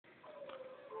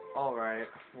Alright,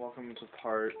 welcome to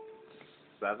part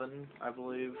 7, I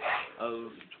believe, of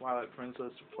Twilight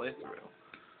Princess playthrough.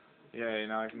 Yay,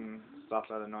 now I can stop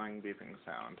that annoying beeping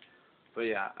sound. But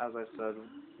yeah, as I said,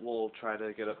 we'll try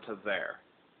to get up to there.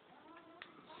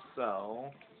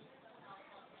 So...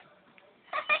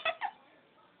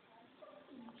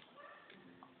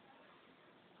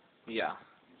 yeah,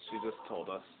 she just told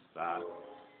us that.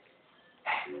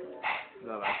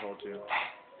 I told you.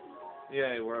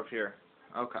 Yay, we're up here.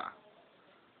 Okay.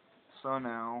 So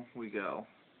now we go.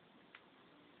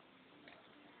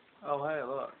 Oh hey,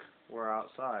 look. We're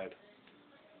outside.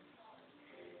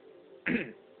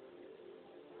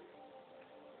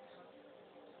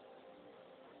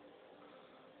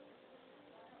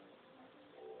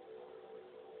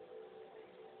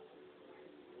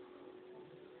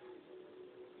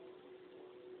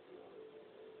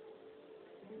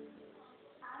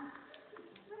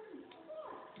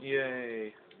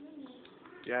 Yay.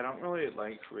 Yeah, I don't really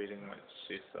like reading what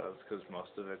she says, because most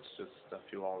of it's just stuff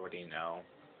you already know.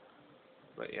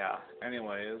 But yeah,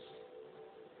 anyways,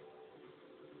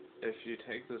 if you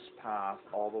take this path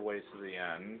all the way to the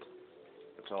end,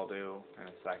 which I'll do in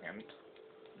a second,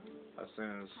 as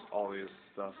soon as all these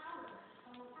stuff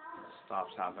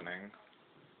stops happening,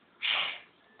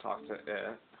 talk to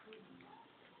it.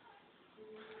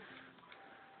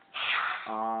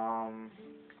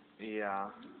 Yeah.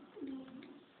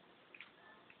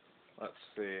 Let's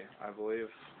see, I believe,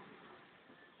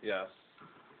 yes,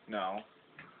 no,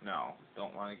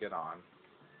 don't want to get on,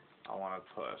 I want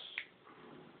to push.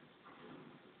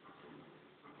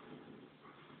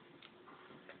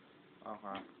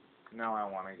 Okay, now I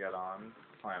want to get on,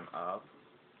 climb up,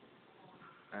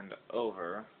 and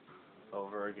over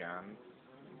again.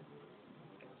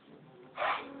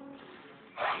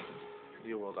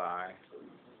 You will die.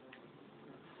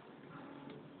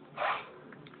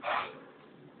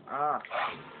 Ah!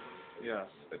 Yes,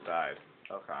 it died.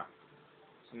 Okay.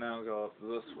 So now go up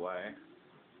this way.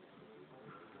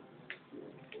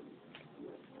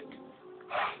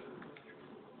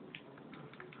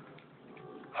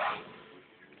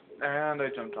 And I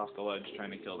jumped off the ledge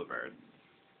trying to kill the bird.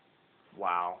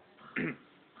 Wow.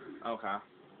 Okay.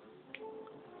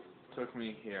 Took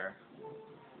me here.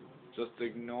 Just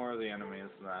ignore the enemies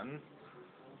then.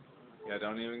 Yeah,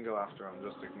 don't even go after them,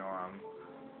 just ignore them.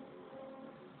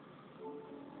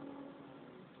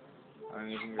 And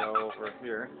you can go over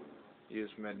here, use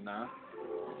Midna.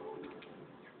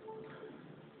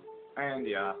 And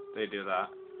yeah, they do that.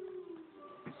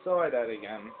 So I died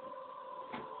again.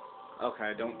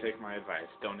 Okay, don't take my advice,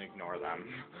 don't ignore them.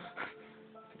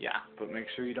 Yeah, but make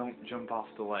sure you don't jump off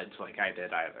the ledge like I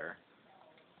did either.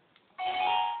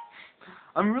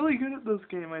 I'm really good at this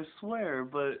game, I swear,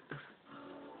 but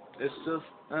it's just,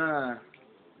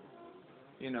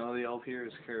 you know, the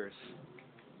LPer's curse.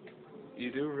 You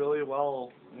do really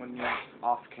well when you're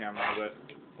off camera, but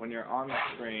when you're on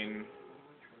screen,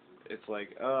 it's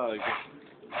like, ugh.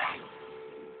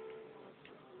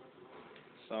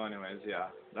 So anyways, yeah,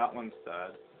 that one's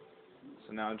dead.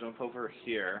 So now jump over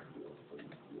here.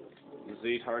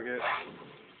 Z target,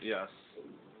 yes.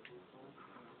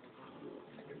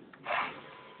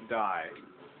 Die.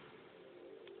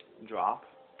 Drop.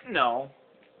 No.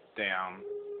 Damn.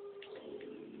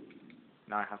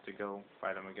 Now I have to go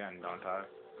fight him again, don't I?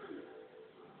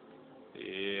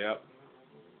 Yep.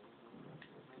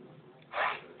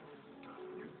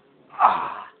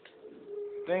 Ah!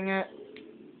 Dang it.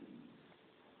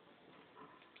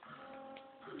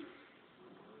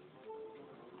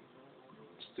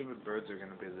 Stupid birds are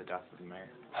gonna be the death of me.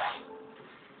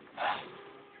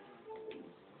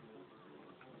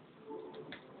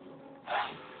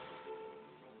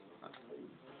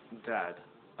 Dead.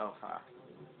 Okay.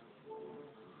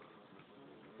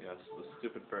 Yes, the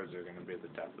stupid birds are gonna be the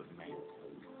death of me.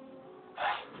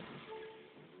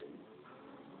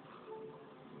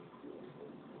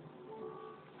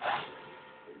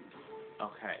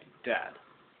 Okay, dead.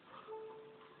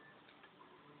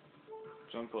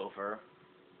 Jump over.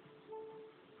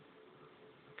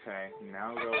 Okay,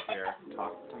 now go here,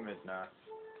 talk to Midna,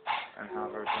 and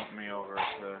have her jump me over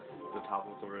to the top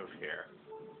of the roof here.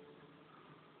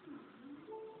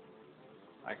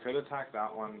 I could attack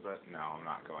that one, but no, I'm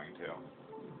not going to.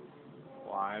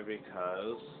 Why?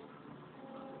 Because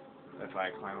if I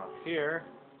climb up here,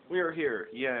 we are here,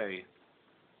 yay!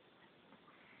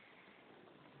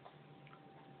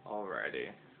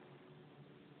 Alrighty.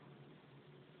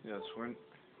 Yes, we're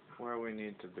where we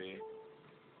need to be.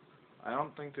 I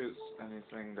don't think there's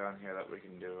anything down here that we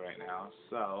can do right now,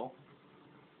 so...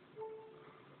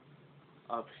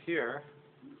 up here...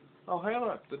 oh, hey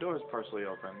look, the door's partially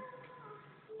open.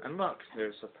 And look,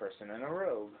 there's a person in a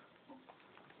robe.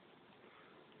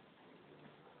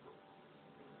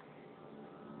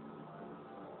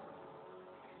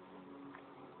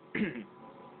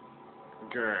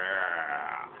 Grrr.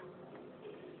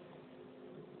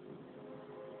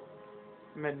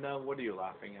 Midna, what are you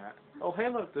laughing at? Oh, hey,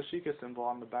 look, the Sheikah symbol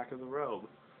on the back of the robe.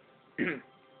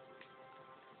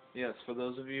 Yes, for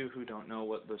those of you who don't know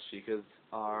what the Sheikahs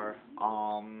are,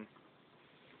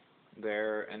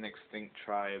 they're an extinct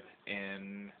tribe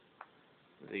in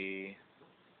the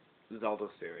Zelda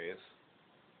series.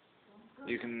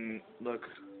 You can look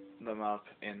them up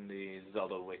in the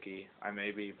Zelda wiki. I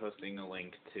may be posting a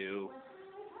link to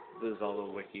the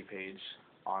Zelda wiki page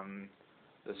on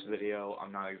this video.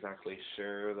 I'm not exactly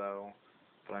sure though,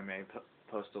 but I may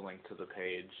post a link to the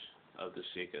page of the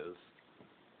Sheikahs.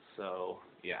 So,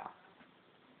 yeah.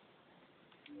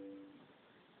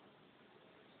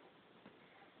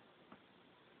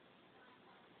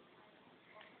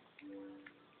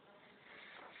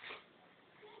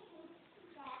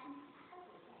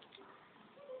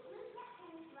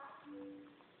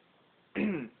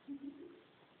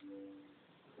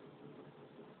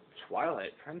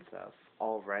 Twilight Princess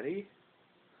already?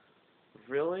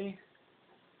 Really?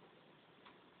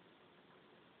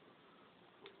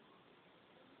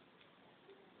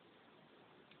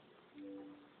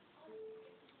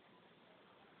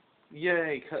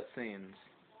 Yay, cutscenes.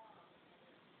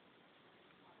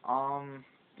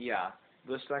 Yeah,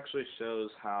 this actually shows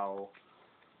how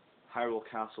Hyrule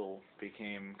Castle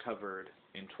became covered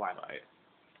in Twilight.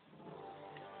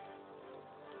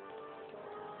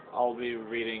 I'll be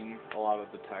reading a lot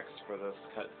of the text for this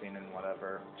cutscene and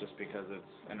whatever, just because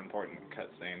it's an important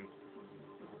cutscene.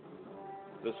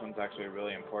 This one's actually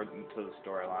really important to the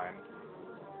storyline.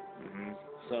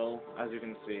 So, as you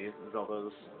can see,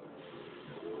 Zelda's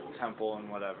temple and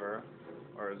whatever,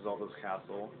 or Zelda's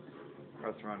castle,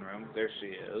 or throne room, there she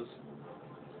is.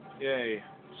 Yay,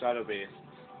 Shadow Beasts.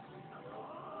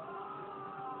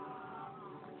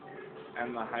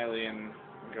 And the Hylian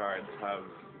guards have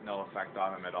no effect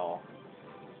on him at all.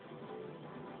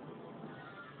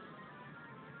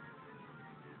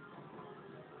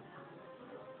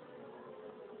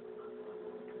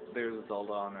 There's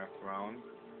Zelda on her throne,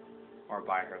 or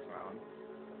by her throne.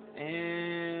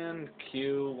 And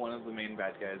Q, one of the main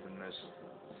bad guys in this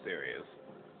series.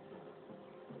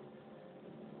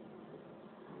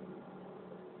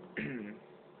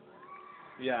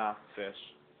 Yeah, fish.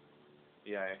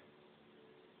 Yay.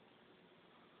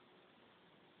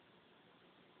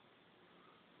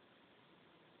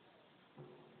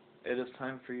 It is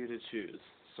time for you to choose.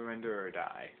 Surrender or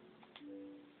die.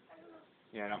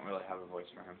 Yeah, I don't really have a voice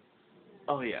for him.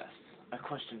 Oh yes, a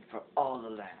question for all the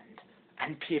land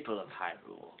and people of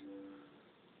Hyrule.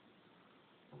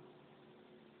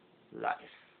 Life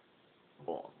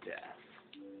or death?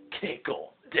 Cake or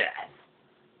death?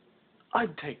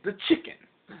 I'd take the chicken.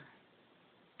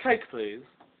 Cake, please.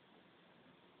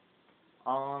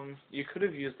 You could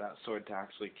have used that sword to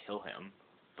actually kill him,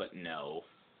 but no.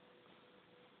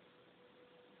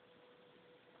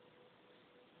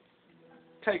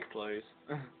 Cake, please.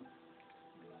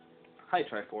 Hi,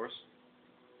 Triforce.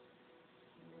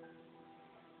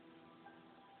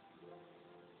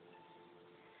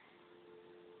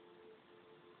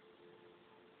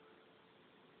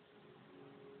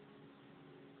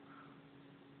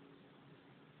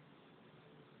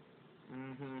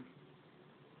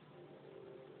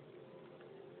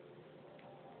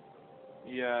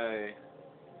 Yay.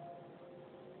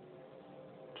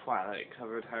 Twilight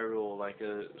covered Hyrule like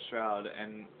a shroud,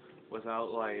 and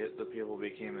without light, the people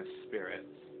became as spirits.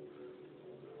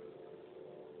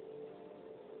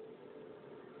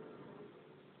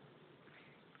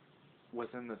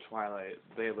 Within the Twilight,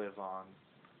 they live on,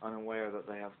 unaware that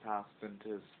they have passed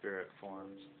into spirit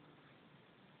forms.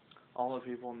 All the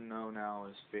people know now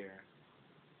is fear.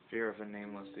 Fear of a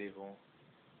nameless evil.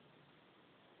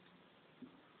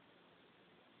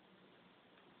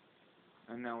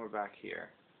 And now we're back here.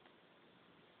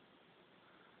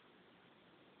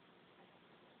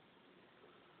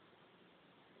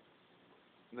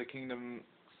 The kingdom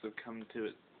succumbed to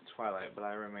its Twilight, but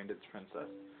I remained its princess.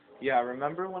 Yeah,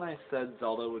 remember when I said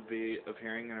Zelda would be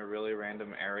appearing in a really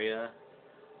random area?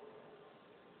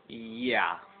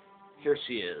 Yeah, here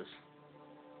she is.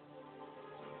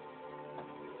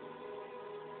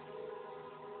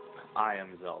 I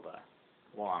am Zelda.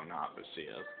 Well, I'm not, but she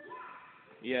is.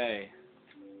 Yay.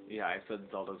 Yeah, I said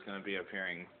Zelda's gonna be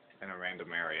appearing in a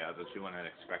random area that you wouldn't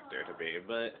expect her to be,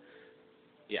 but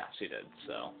yeah, she did,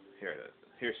 so here it is.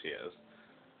 Here she is.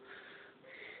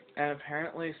 And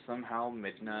apparently somehow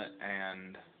Midna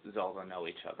and Zelda know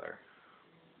each other.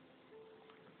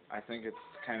 I think it's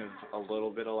kind of a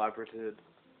little bit elaborated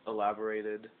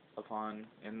upon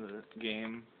in the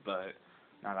game, but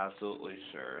not absolutely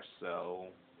sure, so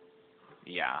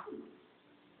yeah.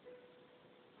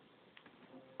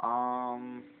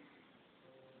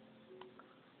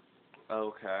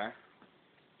 Okay.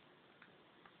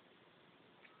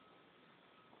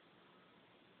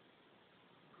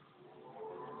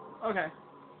 Okay.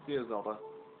 See you, Zelda.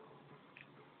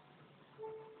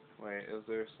 Wait, is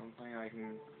there something I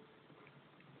can...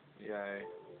 Yay.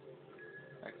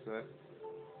 Exit.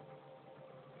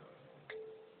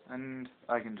 And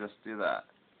I can just do that.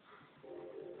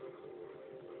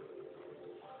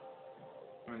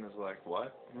 And it's like,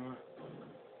 what?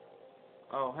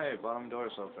 Oh, hey, bottom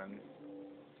door's open.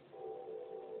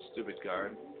 Stupid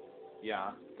guard.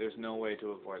 Yeah, there's no way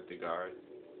to avoid the guard.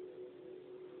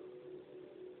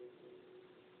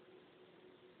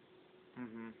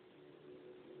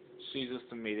 She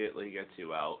just immediately gets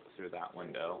you out through that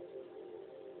window.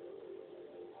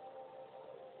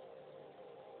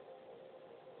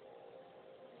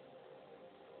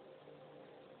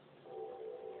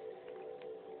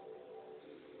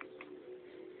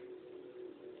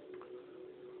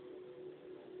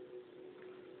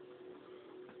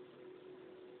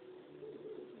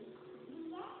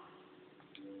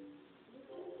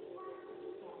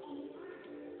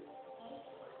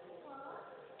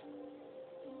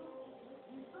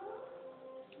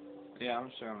 Yeah,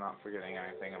 I'm sure I'm not forgetting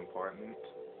anything important.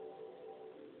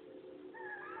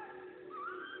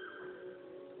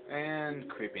 And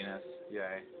creepiness.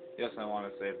 Yay. Yes, I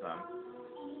want to save them.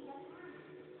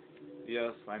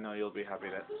 Yes, I know you'll be happy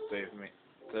to save me,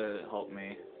 to help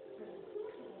me.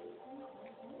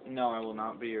 No, I will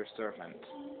not be your servant.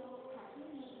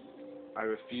 I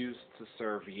refuse to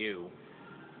serve you,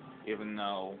 even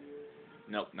though...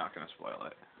 Nope, not gonna spoil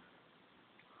it.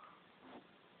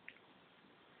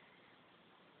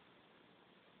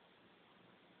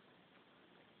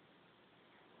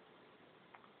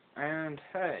 And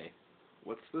hey,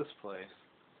 what's this place?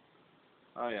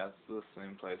 Oh yeah, it's the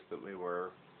same place that we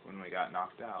were when we got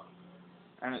knocked out.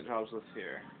 And it drops us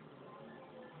here.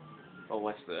 But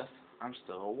what's this? I'm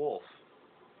still a wolf.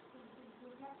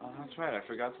 Oh, that's right, I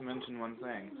forgot to mention one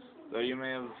thing. Though you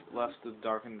may have left the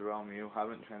darkened realm, you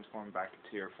haven't transformed back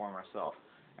to your former self.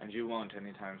 And you won't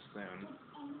anytime soon.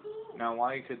 Now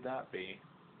why could that be?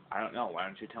 I don't know, why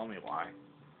don't you tell me why?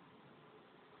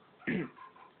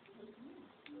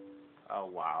 Oh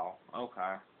wow,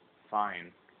 okay.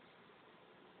 Fine.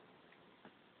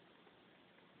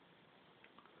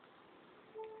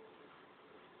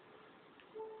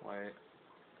 Wait.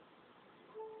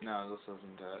 No, this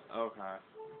isn't it. Okay.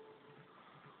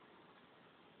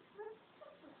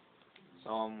 So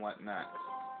what next?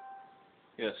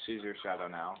 Yes, she's your shadow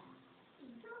now.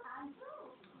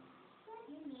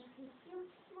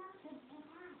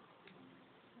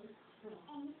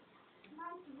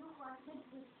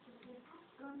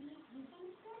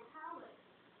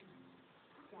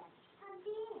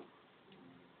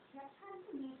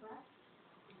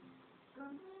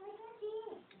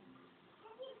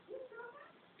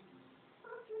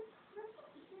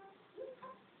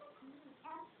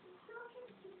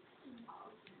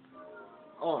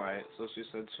 Alright, so she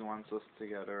said she wants us to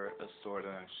get her a sword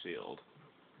and a shield.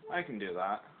 I can do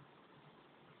that.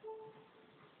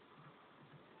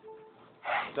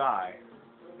 Die.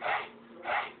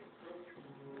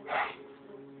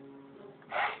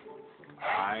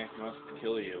 I must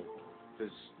kill you,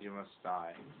 because you must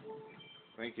die.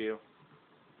 Thank you.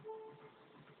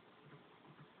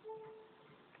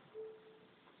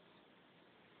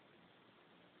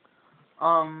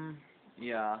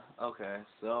 Yeah, okay,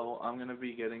 so I'm gonna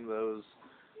be getting those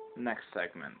next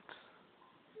segment.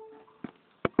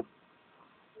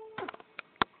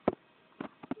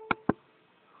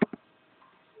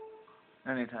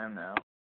 Anytime now.